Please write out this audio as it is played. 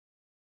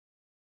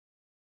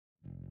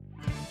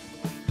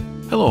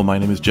Hello, my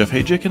name is Jeff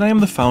Hayjick and I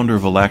am the founder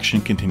of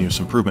Valaction Continuous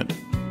Improvement.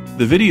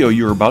 The video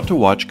you are about to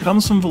watch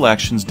comes from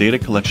Valaction's Data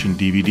Collection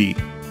DVD,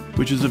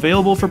 which is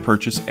available for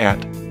purchase at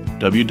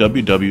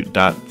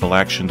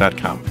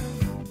www.valaction.com.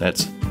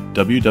 That's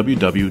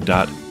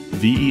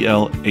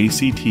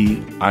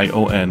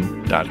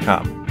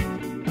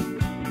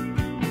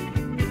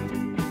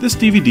www.velactation.com. This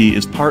DVD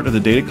is part of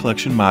the data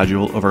collection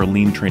module of our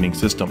Lean training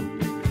system.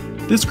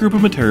 This group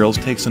of materials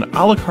takes an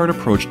a la carte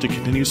approach to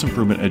continuous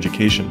improvement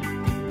education.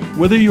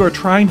 Whether you are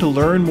trying to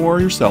learn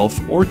more yourself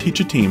or teach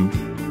a team,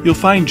 you'll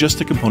find just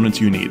the components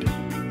you need.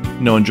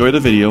 Now enjoy the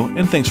video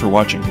and thanks for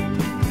watching.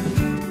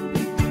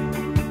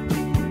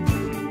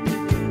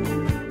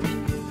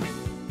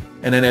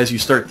 And then as you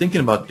start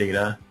thinking about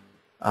data,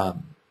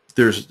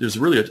 there's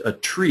really a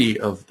tree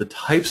of the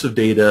types of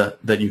data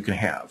that you can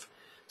have.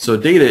 So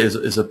data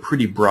is a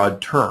pretty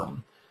broad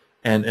term,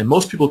 and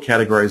most people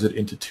categorize it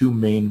into two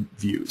main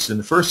views. And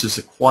the first is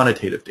the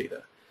quantitative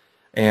data,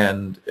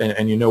 and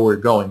you know where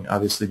we're going.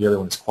 Obviously, the other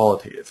one is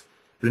qualitative.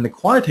 But in the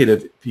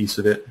quantitative piece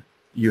of it,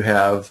 you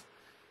have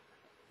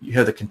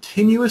the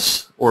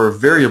continuous or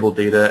variable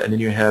data, and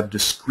then you have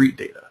discrete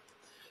data.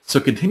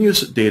 So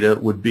continuous data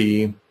would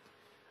be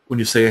when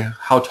you say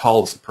how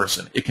tall is the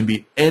person. It can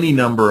be any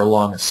number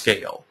along a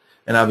scale,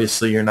 and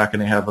obviously you're not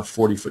going to have a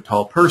 40-foot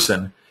tall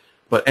person,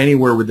 but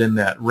anywhere within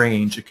that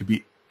range, it could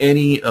be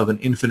any of an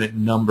infinite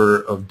number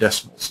of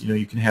decimals. You know,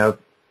 you can have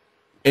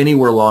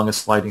anywhere along a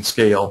sliding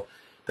scale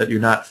that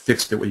you're not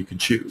fixed at what you can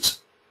choose.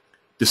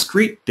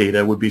 Discrete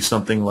data would be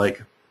something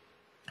like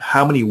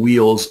how many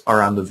wheels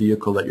are on the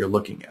vehicle that you're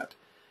looking at.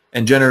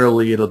 And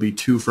generally it'll be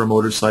 2 for a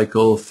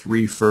motorcycle,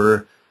 3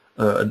 for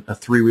a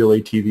 3-wheel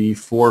ATV,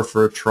 4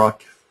 for a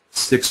truck,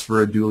 6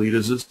 for a dually.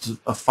 There's just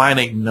a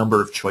finite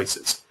number of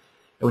choices.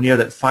 And when you have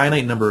that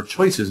finite number of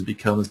choices, it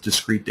becomes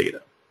discrete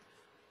data.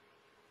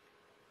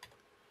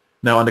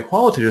 Now on the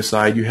qualitative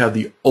side, you have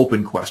the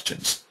open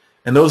questions.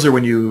 And those are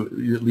when you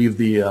leave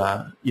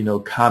the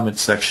comment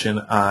section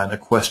on a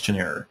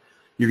questionnaire.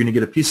 You're going to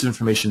get a piece of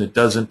information that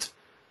doesn't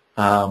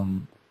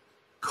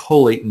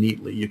collate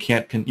neatly. You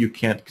can't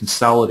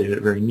consolidate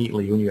it very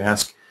neatly when you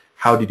ask,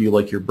 how did you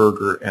like your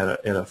burger at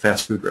a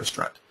fast food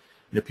restaurant?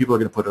 You know, people are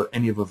going to put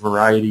any of a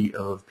variety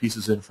of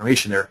pieces of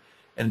information there,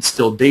 and it's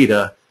still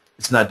data.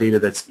 It's not data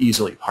that's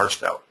easily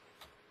parsed out.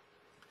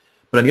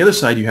 But on the other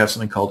side, you have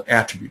something called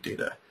attribute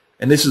data.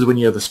 And this is when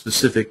you have a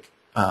specific,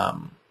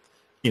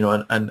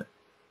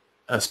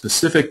 a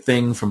specific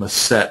thing from a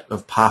set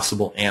of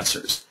possible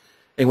answers.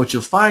 And what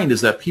you'll find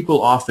is that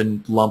people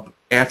often lump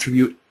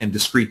attribute and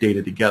discrete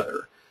data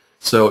together.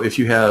 So if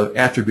you have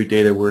attribute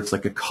data where it's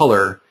like a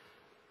color,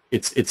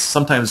 it's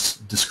sometimes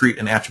discrete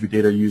and attribute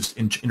data are used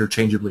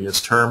interchangeably as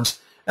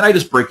terms. And I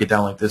just break it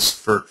down like this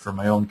for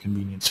my own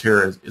convenience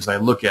here as I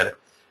look at it.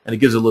 And it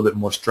gives a little bit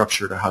more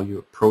structure to how you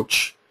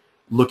approach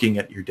looking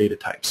at your data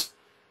types.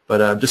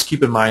 But just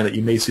keep in mind that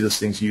you may see those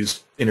things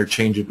used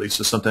interchangeably.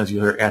 So sometimes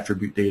you'll hear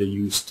attribute data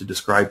used to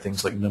describe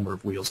things like number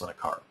of wheels on a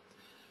car.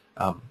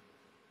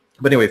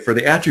 But anyway, for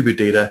the attribute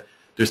data,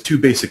 there's two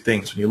basic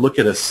things. When you look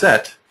at a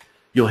set,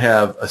 you'll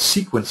have a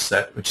sequence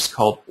set, which is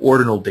called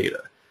ordinal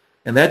data.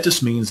 And that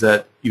just means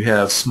that you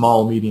have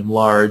small, medium,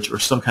 large, or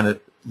some kind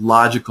of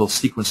logical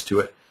sequence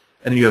to it.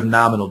 And then you have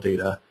nominal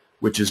data,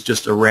 which is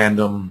just a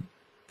random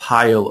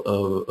pile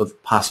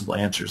of possible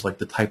answers, like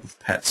the type of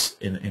pets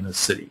in a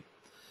city.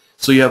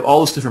 So you have all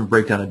this different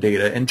breakdown of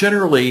data, and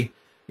generally,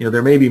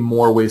 there may be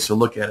more ways to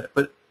look at it,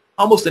 but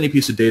almost any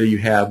piece of data you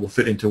have will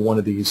fit into one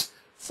of these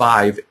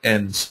 5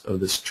 ends of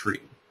this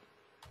tree.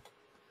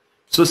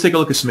 So let's take a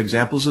look at some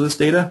examples of this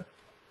data.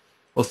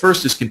 Well,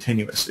 first is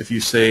continuous. If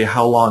you say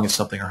how long is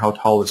something or how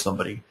tall is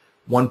somebody,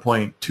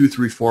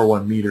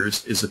 1.2341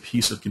 meters is a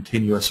piece of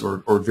continuous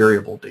or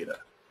variable data.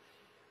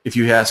 If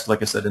you ask,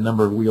 like I said, the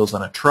number of wheels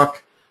on a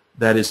truck,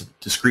 that is a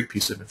discrete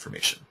piece of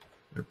information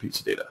or piece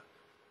of data.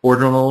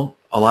 Ordinal,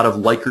 a lot of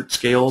Likert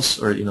scales,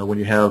 or when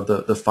you have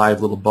the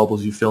 5 little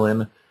bubbles you fill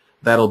in,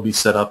 that'll be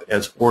set up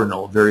as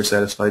ordinal, very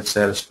satisfied,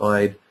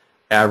 satisfied,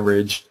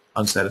 average,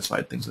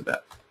 unsatisfied, things like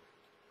that.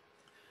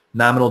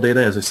 Nominal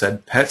data, as I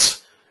said,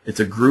 pets, it's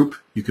a group.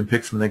 You can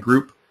pick from that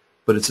group,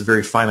 but it's a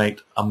very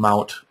finite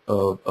amount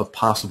of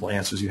possible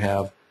answers you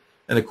have.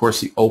 And of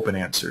course, the open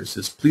answers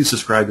is please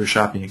describe your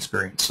shopping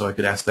experience. So I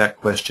could ask that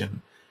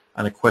question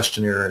on a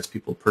questionnaire as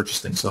people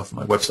purchase things off of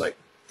my website.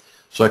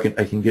 So I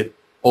can get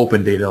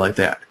open data like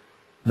that.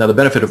 Now the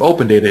benefit of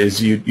open data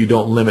is you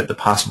don't limit the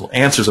possible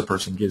answers a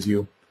person gives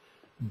you,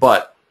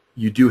 but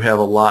you do have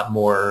a lot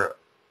more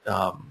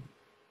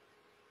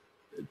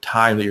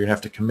time that you're going to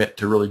have to commit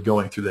to really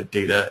going through that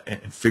data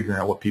and figuring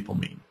out what people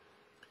mean.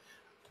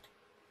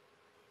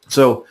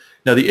 So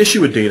now the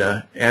issue with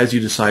data, as you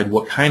decide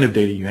what kind of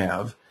data you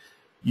have,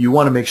 you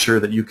want to make sure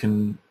that you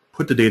can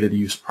put the data to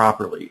use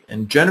properly.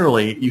 And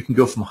generally, you can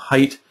go from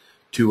height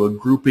to a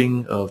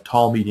grouping of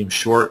tall, medium,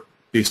 short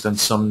based on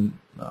some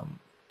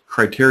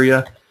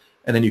criteria,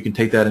 and then you can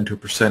take that into a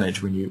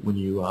percentage when you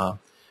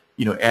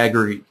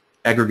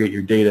aggregate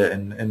your data,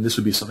 and this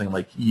would be something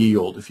like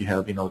yield. If you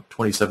have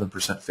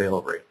 27%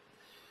 fail rate,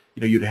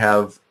 you'd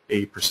have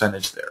a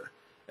percentage there.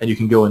 And you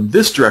can go in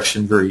this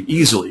direction very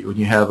easily when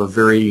you have a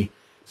very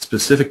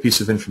specific piece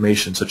of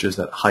information, such as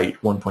that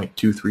height,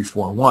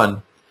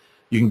 1.2341.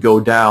 You can go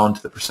down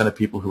to the percent of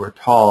people who are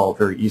tall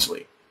very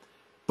easily.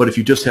 But if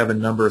you just have a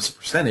number as a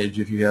percentage,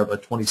 if you have a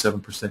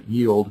 27%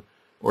 yield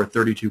or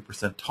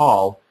 32%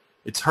 tall,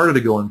 it's harder to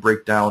go and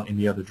break down in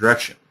the other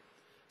direction.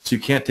 So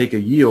you can't take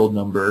a yield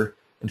number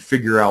and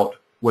figure out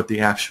what the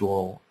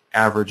actual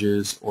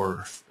averages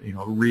or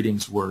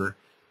readings were,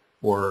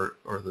 or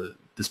the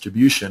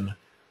distribution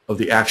of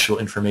the actual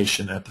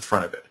information at the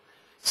front of it.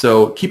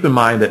 So keep in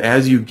mind that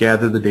as you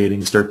gather the data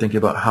and you start thinking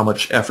about how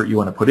much effort you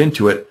want to put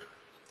into it,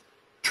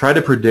 try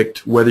to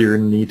predict whether you're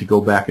going to need to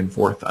go back and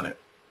forth on it.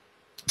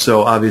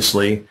 So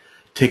obviously,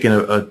 taking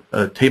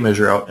a tape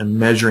measure out and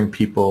measuring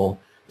people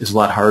is a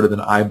lot harder than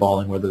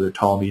eyeballing whether they're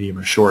tall, medium,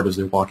 or short as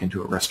they walk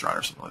into a restaurant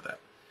or something like that.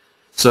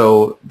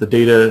 So the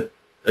data,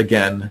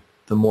 again,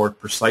 the more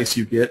precise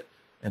you get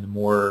and the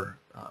more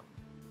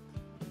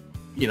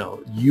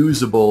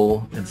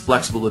usable and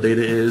flexible the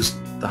data is,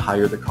 the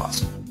higher the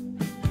cost.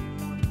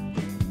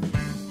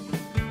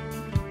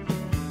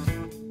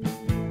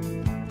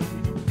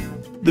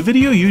 The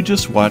video you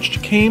just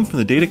watched came from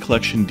the Data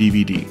Collection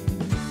DVD.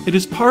 It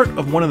is part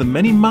of one of the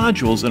many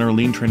modules in our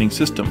Lean training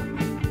system.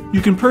 You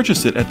can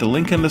purchase it at the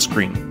link on the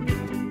screen.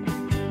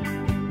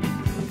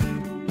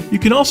 You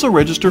can also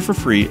register for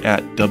free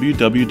at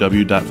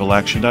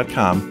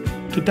www.valaction.com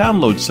to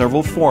download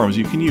several forms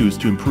you can use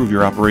to improve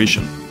your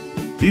operation.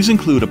 These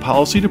include a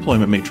policy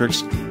deployment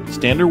matrix,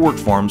 standard work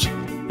forms,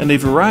 and a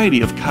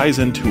variety of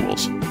Kaizen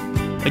tools.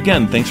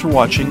 Again, thanks for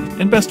watching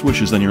and best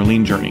wishes on your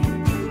Lean journey.